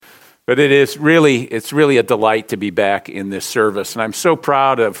But it's really a delight to be back in this service. And I'm so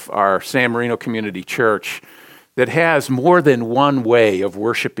proud of our San Marino Community Church that has more than one way of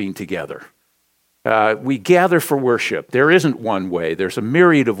worshiping together. We gather for worship. There isn't one way. There's a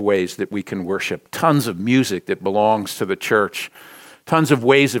myriad of ways that we can worship. Tons of music that belongs to the church. Tons of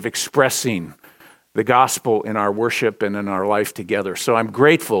ways of expressing the gospel in our worship and in our life together. So I'm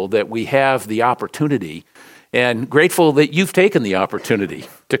grateful that we have the opportunity and grateful that you've taken the opportunity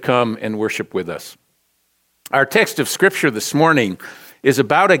to come and worship with us. Our text of Scripture this morning is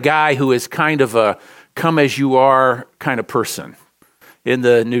about a guy who is kind of a come-as-you-are kind of person in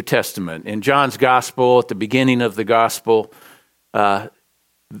the New Testament. In John's Gospel, at the beginning of the Gospel, the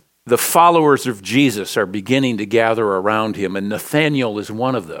followers of Jesus are beginning to gather around him, and Nathanael is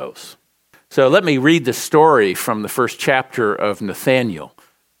one of those. So let me read the story from the first chapter of Nathanael,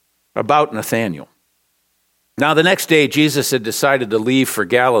 about Nathanael. Now the next day, Jesus had decided to leave for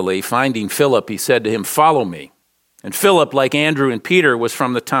Galilee. Finding Philip, he said to him, "Follow me." And Philip, like Andrew and Peter, was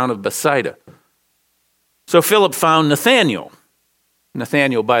from the town of Bethsaida. So Philip found Nathanael.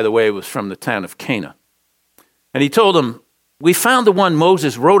 Nathanael, by the way, was from the town of Cana. And he told him, "We found the one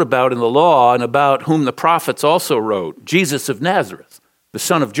Moses wrote about in the law and about whom the prophets also wrote, Jesus of Nazareth, the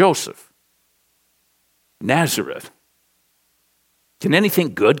son of Joseph." Nazareth. Can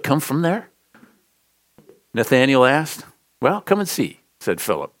anything good come from there? Nathanael asked. "Well, come and see," said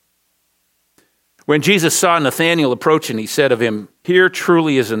Philip. When Jesus saw Nathanael approaching, he said of him, "Here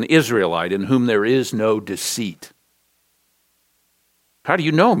truly is an Israelite in whom there is no deceit." "How do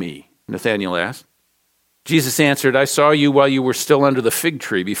you know me?" Nathanael asked. Jesus answered, "I saw you while you were still under the fig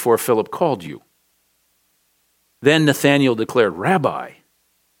tree before Philip called you." Then Nathanael declared, "Rabbi,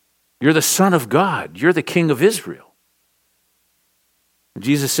 you're the Son of God. You're the King of Israel." And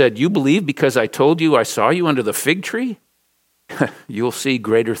Jesus said, "You believe because I told you I saw you under the fig tree? You'll see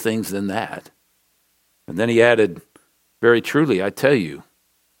greater things than that." And then he added, "Very truly, I tell you,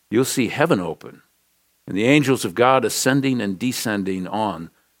 you'll see heaven open and the angels of God ascending and descending on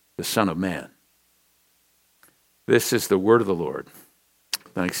the Son of Man." This is the word of the Lord.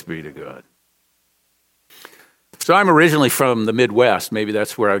 Thanks be to God. So I'm originally from the Midwest. Maybe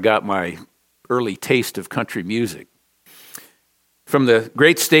that's where I got my early taste of country music. From the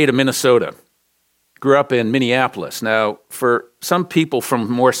great state of Minnesota. Grew up in Minneapolis. Now, for some people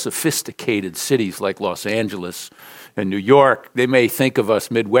from more sophisticated cities like Los Angeles and New York, they may think of us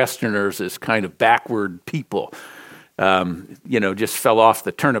Midwesterners as kind of backward people. Just fell off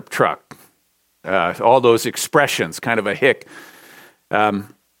the turnip truck. All those expressions, kind of a hick. But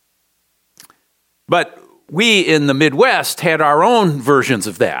we in the Midwest had our own versions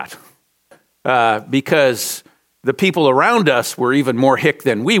of that because the people around us were even more hick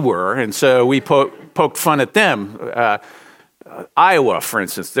than we were, and so we poked fun at them. Iowa, for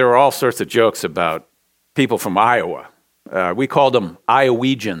instance, there were all sorts of jokes about people from Iowa. We called them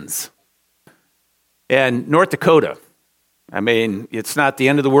Iowegians. And North Dakota, I mean, it's not the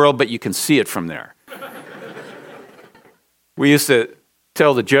end of the world, but you can see it from there. We used to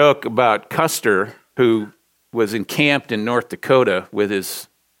tell the joke about Custer, who was encamped in North Dakota with his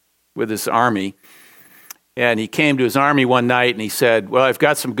army. And he came to his army one night and he said, "Well, I've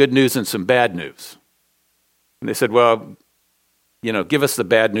got some good news and some bad news." And they said, "Well, give us the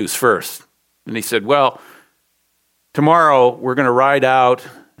bad news first." And he said, "Well, tomorrow we're going to ride out,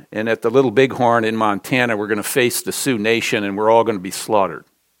 and at the Little Bighorn in Montana, we're going to face the Sioux Nation, and we're all going to be slaughtered."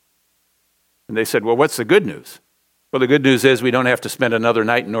 And they said, "Well, what's the good news?" "Well, the good news is we don't have to spend another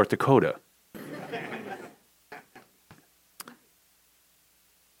night in North Dakota."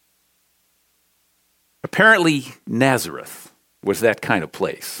 Apparently, Nazareth was that kind of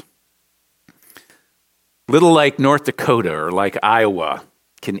place. Little like North Dakota or like Iowa.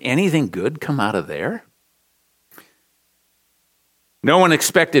 Can anything good come out of there? No one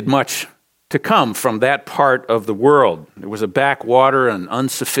expected much to come from that part of the world. It was a backwater, an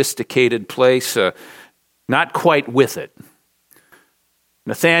unsophisticated place, not quite with it.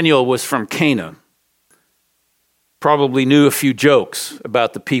 Nathanael was from Cana. Probably knew a few jokes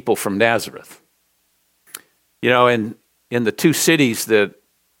about the people from Nazareth. In the two cities that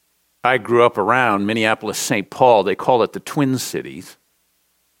I grew up around, Minneapolis, St. Paul, they call it the Twin Cities.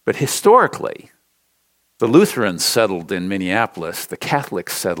 But historically, the Lutherans settled in Minneapolis, the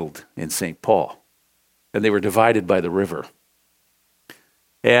Catholics settled in St. Paul, and they were divided by the river.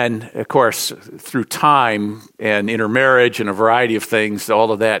 And, of course, through time and intermarriage and a variety of things,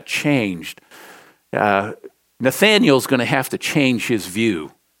 all of that changed. Nathanael's going to have to change his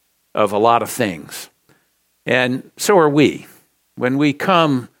view of a lot of things. And so are we. When we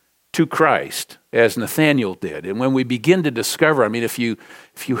come to Christ as Nathanael did. And when we begin to discover, if you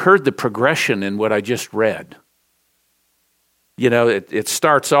heard the progression in what I just read, it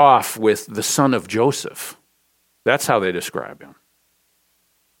starts off with the son of Joseph. That's how they describe him.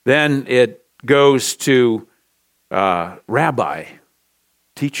 Then it goes to rabbi,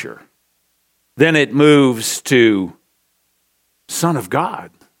 teacher. Then it moves to Son of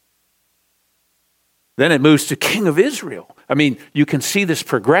God. Then it moves to King of Israel. You can see this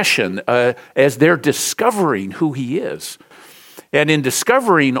progression as they're discovering who he is. And in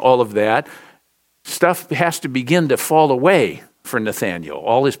discovering all of that, stuff has to begin to fall away for Nathanael.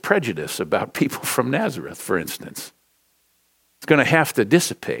 All his prejudice about people from Nazareth, for instance. It's going to have to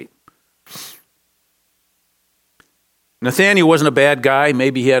dissipate. Nathanael wasn't a bad guy.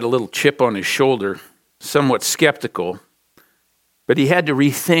 Maybe he had a little chip on his shoulder, somewhat skeptical. But he had to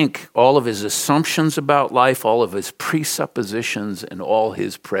rethink all of his assumptions about life, all of his presuppositions, and all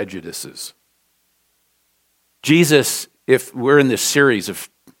his prejudices. Jesus, if we're in this series of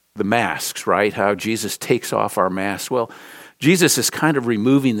the masks, right? How Jesus takes off our masks. Well, Jesus is kind of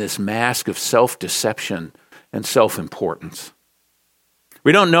removing this mask of self-deception and self-importance.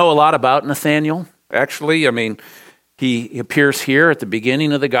 We don't know a lot about Nathanael, actually. He appears here at the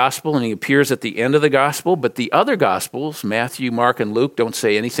beginning of the gospel and he appears at the end of the gospel, but the other gospels, Matthew, Mark, and Luke, don't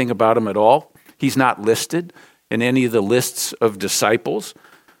say anything about him at all. He's not listed in any of the lists of disciples.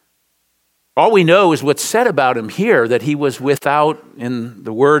 All we know is what's said about him here, that he was without, in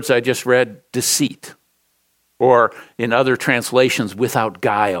the words I just read, deceit, or in other translations, without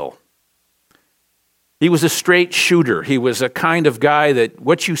guile. He was a straight shooter. He was a kind of guy that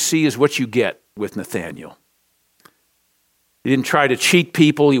what you see is what you get with Nathanael. He didn't try to cheat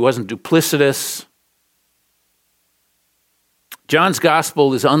people. He wasn't duplicitous. John's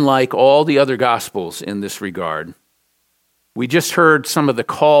gospel is unlike all the other gospels in this regard. We just heard some of the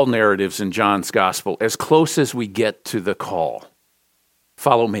call narratives in John's gospel, as close as we get to the call.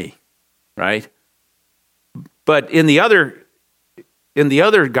 Follow me, right? But in the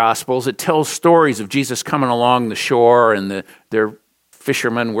other gospels, it tells stories of Jesus coming along the shore and their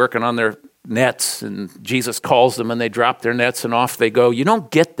fishermen working on their nets, and Jesus calls them and they drop their nets and off they go. You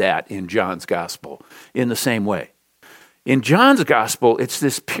don't get that in John's gospel in the same way. In John's gospel, it's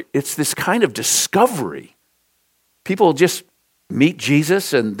this kind of discovery. People just meet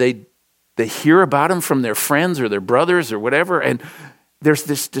Jesus and they hear about him from their friends or their brothers or whatever, and there's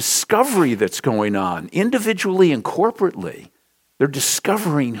this discovery that's going on individually and corporately. They're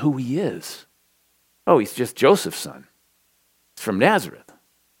discovering who he is. Oh, he's just Joseph's son. He's from Nazareth.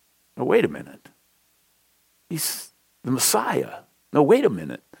 Oh, wait a minute. He's the Messiah. No, wait a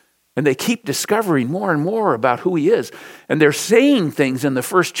minute. And they keep discovering more and more about who he is. And they're saying things in the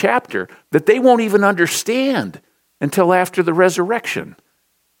first chapter that they won't even understand until after the resurrection,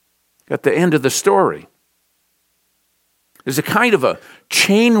 at the end of the story. There's a kind of a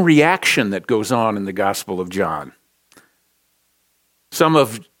chain reaction that goes on in the Gospel of John. Some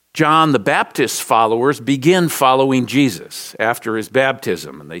of John the Baptist's followers begin following Jesus after his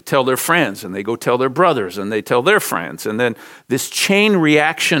baptism, and they tell their friends, and they go tell their brothers, and they tell their friends, and then this chain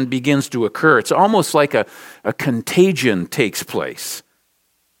reaction begins to occur. It's almost like a contagion takes place.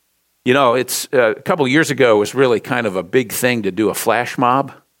 It's a couple of years ago, it was really kind of a big thing to do a flash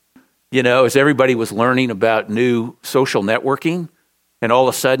mob, as everybody was learning about new social networking, and all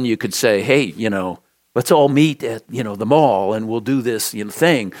of a sudden you could say, hey, let's all meet at, the mall and we'll do this,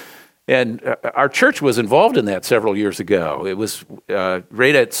 thing. And our church was involved in that several years ago. It was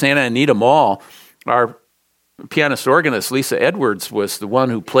right at Santa Anita Mall. Our pianist organist, Lisa Edwards, was the one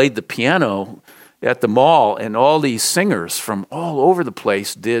who played the piano at the mall, and all these singers from all over the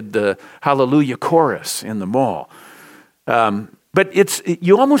place did the Hallelujah chorus in the mall. But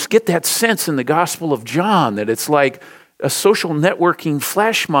you almost get that sense in the Gospel of John that it's like a social networking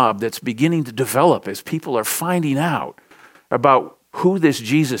flash mob that's beginning to develop as people are finding out about who this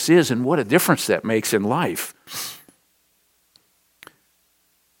Jesus is and what a difference that makes in life.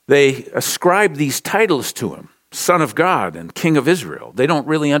 They ascribe these titles to him, Son of God and King of Israel. They don't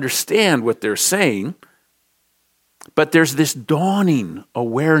really understand what they're saying, but there's this dawning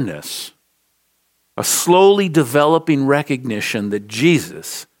awareness, a slowly developing recognition that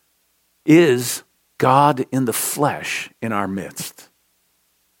Jesus is God in the flesh in our midst.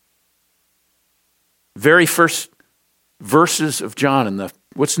 Very first verses of John in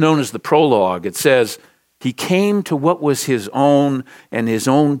what's known as the prologue, it says, he came to what was his own, and his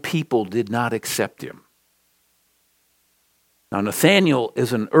own people did not accept him. Now, Nathanael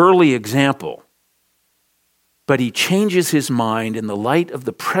is an early example, but he changes his mind in the light of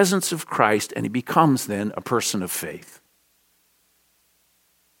the presence of Christ, and he becomes then a person of faith.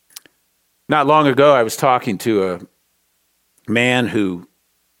 Not long ago, I was talking to a man who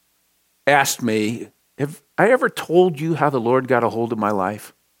asked me, have I ever told you how the Lord got a hold of my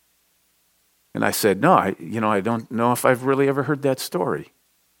life? And I said, no, I don't know if I've really ever heard that story.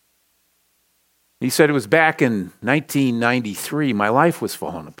 He said it was back in 1993, my life was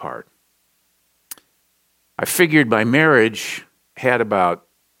falling apart. I figured my marriage had about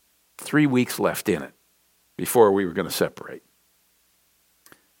 3 weeks left in it before we were going to separate.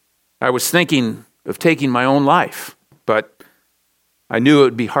 I was thinking of taking my own life, but I knew it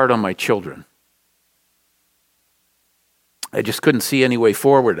would be hard on my children. I just couldn't see any way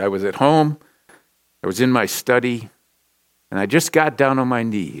forward. I was at home, I was in my study, and I just got down on my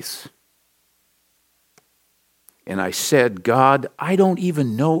knees. And I said, God, I don't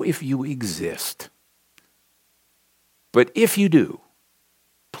even know if you exist. But if you do,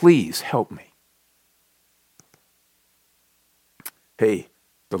 please help me. Hey,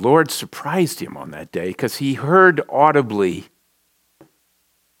 the Lord surprised him on that day because he heard audibly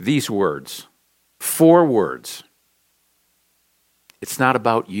these words, 4 words. It's not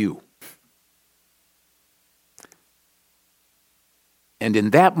about you. And in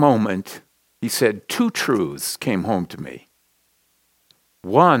that moment, he said 2 truths came home to me.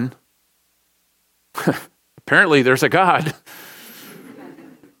 One, apparently there's a God.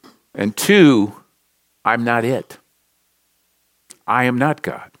 And 2, I'm not it. I am not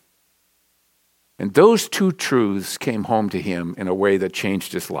God. And those 2 truths came home to him in a way that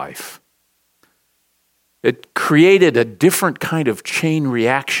changed his life. It created a different kind of chain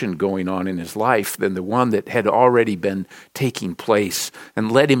reaction going on in his life than the one that had already been taking place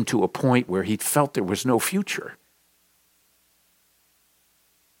and led him to a point where he felt there was no future.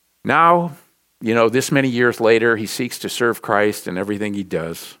 Now, this many years later, he seeks to serve Christ in everything he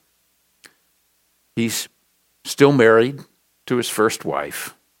does. He's still married to his first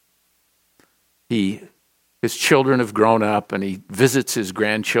wife. His children have grown up, and he visits his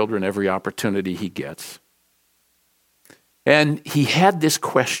grandchildren every opportunity he gets. And he had this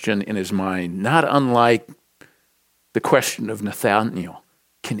question in his mind, not unlike the question of Nathanael.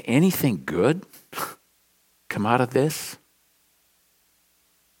 Can anything good come out of this?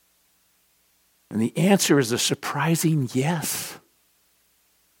 And the answer is a surprising yes.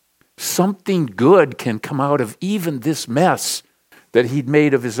 Something good can come out of even this mess that he'd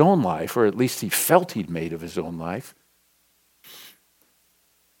made of his own life, or at least he felt he'd made of his own life.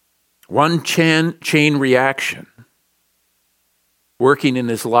 One chain reaction working in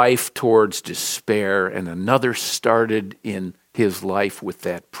his life towards despair, and another started in his life with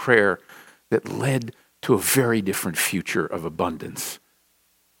that prayer that led to a very different future of abundance.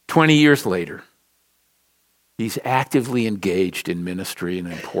 20 years later, he's actively engaged in ministry in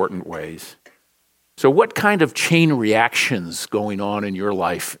important ways. So what kind of chain reactions going on in your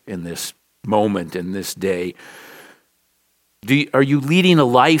life in this moment, in this day? Are you leading a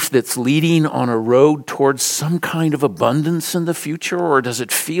life that's leading on a road towards some kind of abundance in the future, or does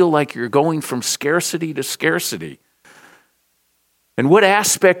it feel like you're going from scarcity to scarcity? And what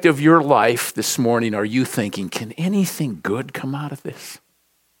aspect of your life this morning are you thinking, can anything good come out of this?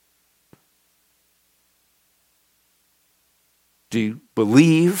 Do you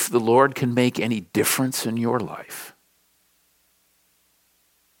believe the Lord can make any difference in your life?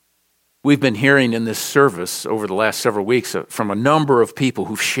 We've been hearing in this service over the last several weeks from a number of people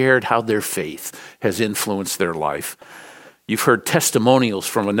who've shared how their faith has influenced their life. You've heard testimonials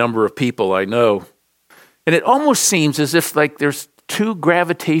from a number of people I know. And it almost seems as if there's 2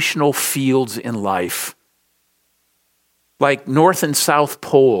 gravitational fields in life, like north and south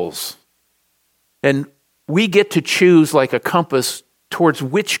poles. And we get to choose like a compass towards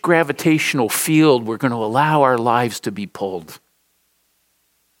which gravitational field we're going to allow our lives to be pulled.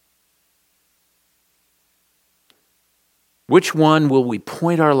 Which one will we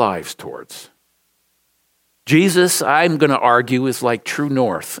point our lives towards? Jesus, I'm going to argue, is like true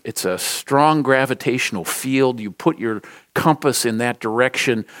north. It's a strong gravitational field. You put your compass in that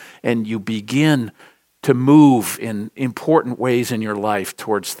direction and you begin to move in important ways in your life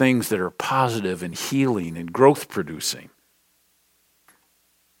towards things that are positive and healing and growth producing.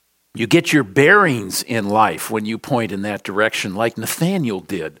 You get your bearings in life when you point in that direction, like Nathanael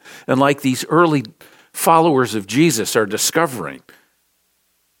did, and like these early followers of Jesus are discovering.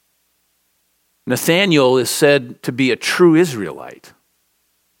 Nathanael is said to be a true Israelite.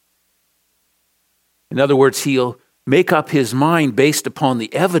 In other words, he'll make up his mind based upon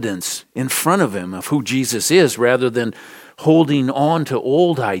the evidence in front of him of who Jesus is, rather than holding on to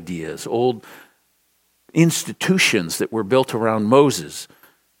old ideas, old institutions that were built around Moses.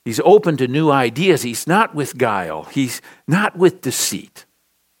 He's open to new ideas. He's not with guile. He's not with deceit.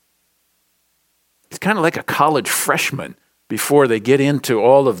 It's kind of like a college freshman before they get into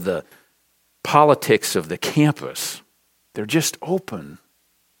all of the politics of the campus. They're just open,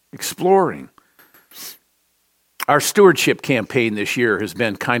 exploring. Our stewardship campaign this year has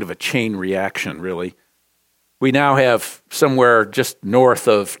been kind of a chain reaction, really. We now have somewhere just north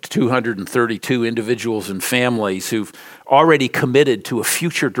of 232 individuals and families who've already committed to a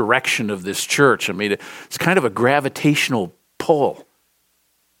future direction of this church. I mean, it's kind of a gravitational pull.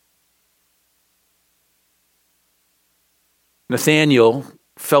 Nathaniel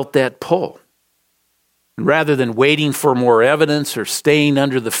felt that pull. And rather than waiting for more evidence or staying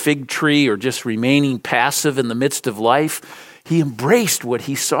under the fig tree or just remaining passive in the midst of life, he embraced what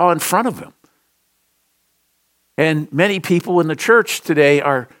he saw in front of him. And many people in the church today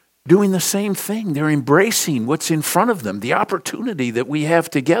are doing the same thing. They're embracing what's in front of them, the opportunity that we have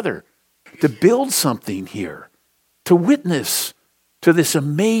together to build something here, to witness to this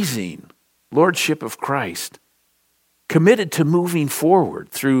amazing lordship of Christ, committed to moving forward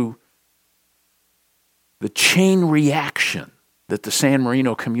through the chain reaction that the San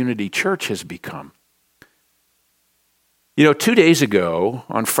Marino Community Church has become. 2 days ago,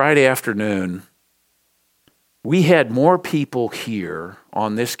 on Friday afternoon, we had more people here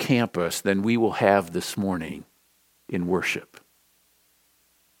on this campus than we will have this morning in worship.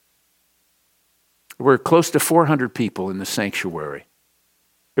 We're close to 400 people in the sanctuary.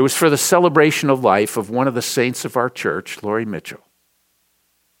 It was for the celebration of life of one of the saints of our church, Lori Mitchell.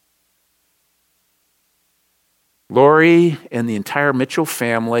 Lori and the entire Mitchell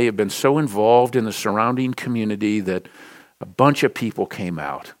family have been so involved in the surrounding community that a bunch of people came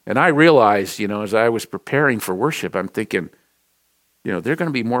out. And I realized, as I was preparing for worship, I'm thinking, there are going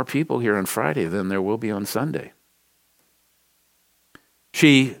to be more people here on Friday than there will be on Sunday.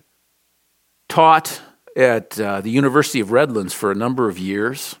 She taught at the University of Redlands for a number of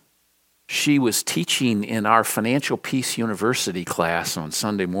years. She was teaching in our Financial Peace University class on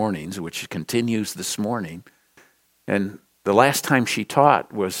Sunday mornings, which continues this morning. And the last time she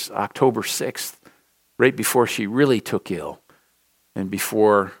taught was October 6th, right before she really took ill and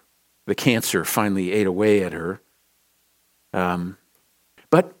before the cancer finally ate away at her.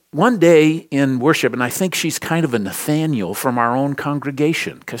 But one day in worship, and I think she's kind of a Nathaniel from our own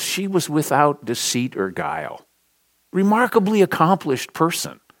congregation, because she was without deceit or guile. Remarkably accomplished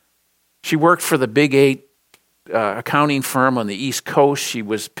person. She worked for the Big 8 accounting firm on the East Coast. She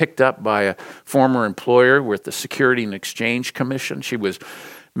was picked up by a former employer with the Security and Exchange Commission. She was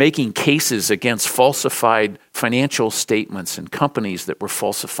making cases against falsified financial statements and companies that were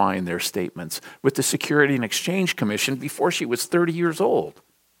falsifying their statements with the Security and Exchange Commission before she was 30 years old.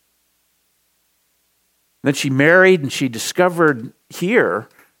 Then she married and she discovered here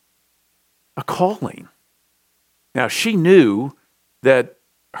a calling. Now, she knew that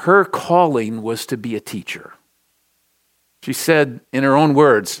her calling was to be a teacher. She said, in her own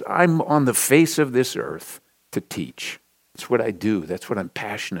words, I'm on the face of this earth to teach. That's what I do. That's what I'm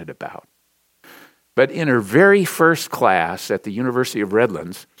passionate about. But in her very first class at the University of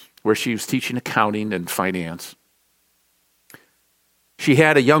Redlands, where she was teaching accounting and finance, she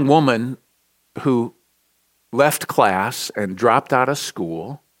had a young woman who left class and dropped out of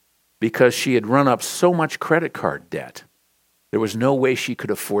school because she had run up so much credit card debt. There was no way she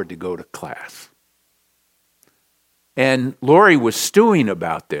could afford to go to class. And Lori was stewing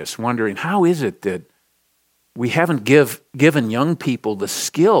about this, wondering, how is it that we haven't given young people the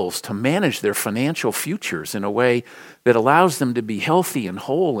skills to manage their financial futures in a way that allows them to be healthy and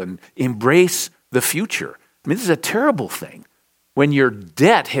whole and embrace the future? I mean, this is a terrible thing when your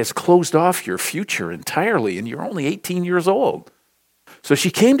debt has closed off your future entirely and you're only 18 years old. So she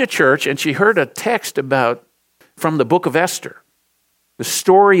came to church and she heard a text from the book of Esther, the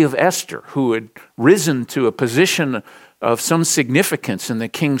story of Esther, who had risen to a position of some significance in the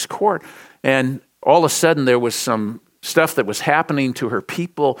king's court. And all of a sudden, there was some stuff that was happening to her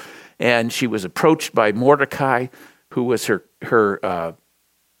people, and she was approached by Mordecai, who was her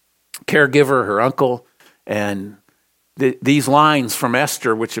caregiver, her uncle. And these lines from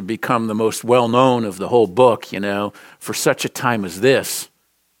Esther, which have become the most well-known of the whole book, for such a time as this,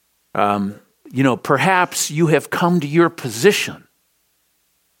 perhaps you have come to your position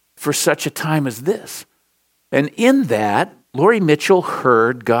for such a time as this. And in that, Lori Mitchell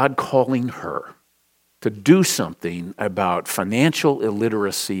heard God calling her to do something about financial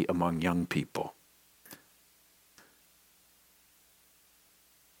illiteracy among young people.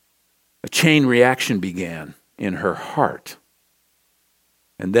 A chain reaction began in her heart.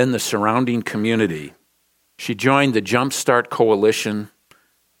 And then the surrounding community. She joined the Jumpstart Coalition.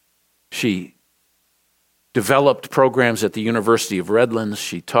 She developed programs at the University of Redlands.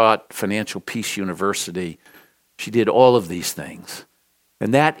 She taught Financial Peace University. She did all of these things.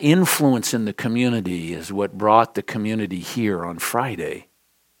 And that influence in the community is what brought the community here on Friday.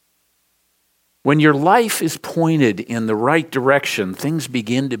 When your life is pointed in the right direction, things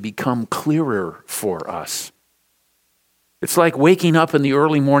begin to become clearer for us. It's like waking up in the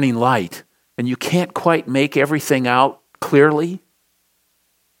early morning light and you can't quite make everything out clearly.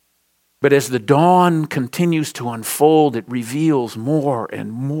 But as the dawn continues to unfold, it reveals more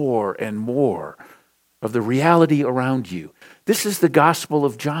and more and more of the reality around you. This is the Gospel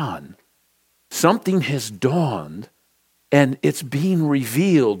of John. Something has dawned, and it's being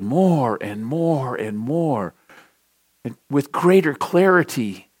revealed more and more and more, and with greater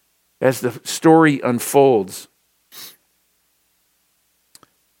clarity as the story unfolds.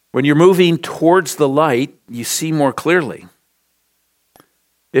 When you're moving towards the light, you see more clearly.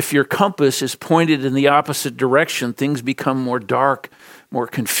 If your compass is pointed in the opposite direction, things become more dark, more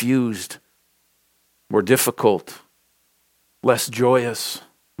confused, more difficult, less joyous,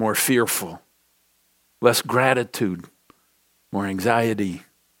 more fearful, less gratitude, more anxiety.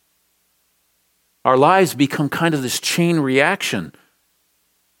 Our lives become kind of this chain reaction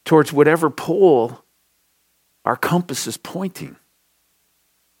towards whatever pole our compass is pointing.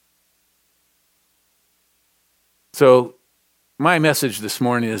 So, my message this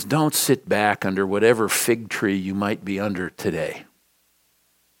morning is don't sit back under whatever fig tree you might be under today.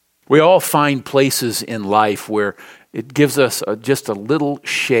 We all find places in life where it gives us just a little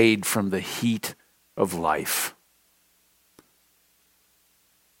shade from the heat of life.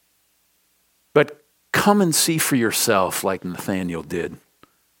 But come and see for yourself like Nathanael did.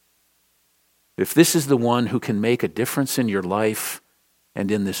 If this is the one who can make a difference in your life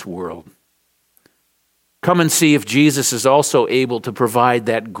and in this world. Come and see if Jesus is also able to provide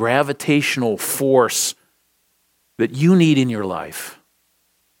that gravitational force that you need in your life,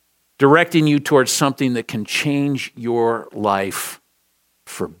 directing you towards something that can change your life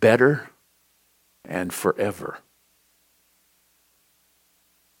for better and forever.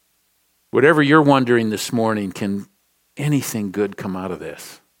 Whatever you're wondering this morning, can anything good come out of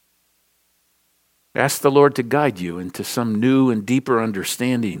this? Ask the Lord to guide you into some new and deeper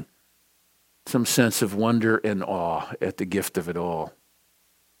understanding, some sense of wonder and awe at the gift of it all.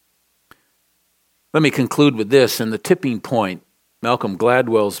 Let me conclude with this. In The Tipping Point, Malcolm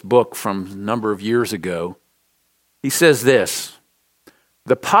Gladwell's book from a number of years ago, he says this: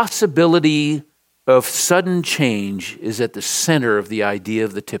 the possibility of sudden change is at the center of the idea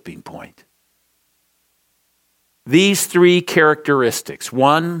of the tipping point. These three characteristics: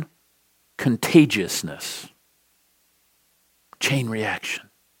 one, contagiousness, chain reaction.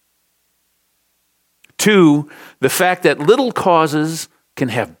 Two, the fact that little causes can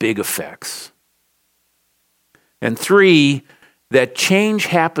have big effects. And three, that change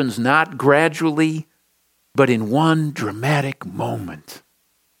happens not gradually, but in one dramatic moment.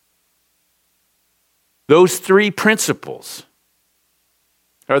 Those three principles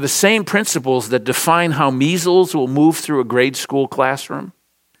are the same principles that define how measles will move through a grade school classroom,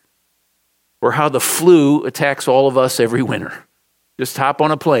 or how the flu attacks all of us every winter. Just hop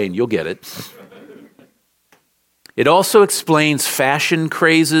on a plane, you'll get it. It also explains fashion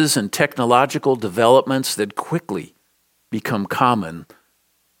crazes and technological developments that quickly become common,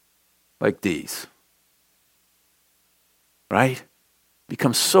 like these. Right?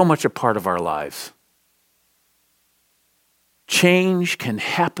 Become so much a part of our lives. Change can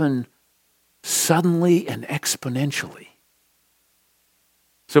happen suddenly and exponentially.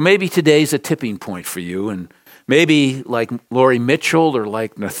 So maybe today's a tipping point for you, and maybe like Lori Mitchell or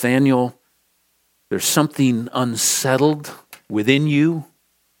like Nathanael, there's something unsettled within you.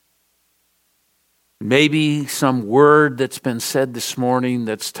 Maybe some word that's been said this morning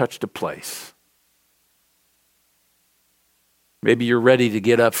that's touched a place. Maybe you're ready to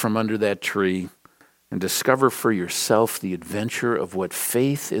get up from under that tree and discover for yourself the adventure of what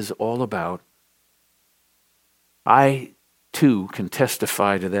faith is all about. I, too, can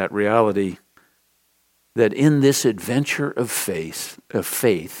testify to that reality, that in this adventure of faith,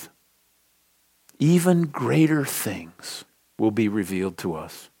 even greater things will be revealed to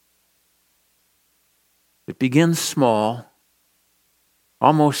us. It begins small,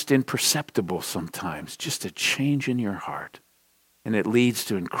 almost imperceptible sometimes, just a change in your heart, and it leads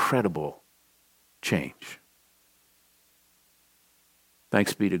to incredible change.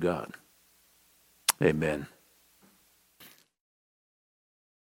 Thanks be to God. Amen.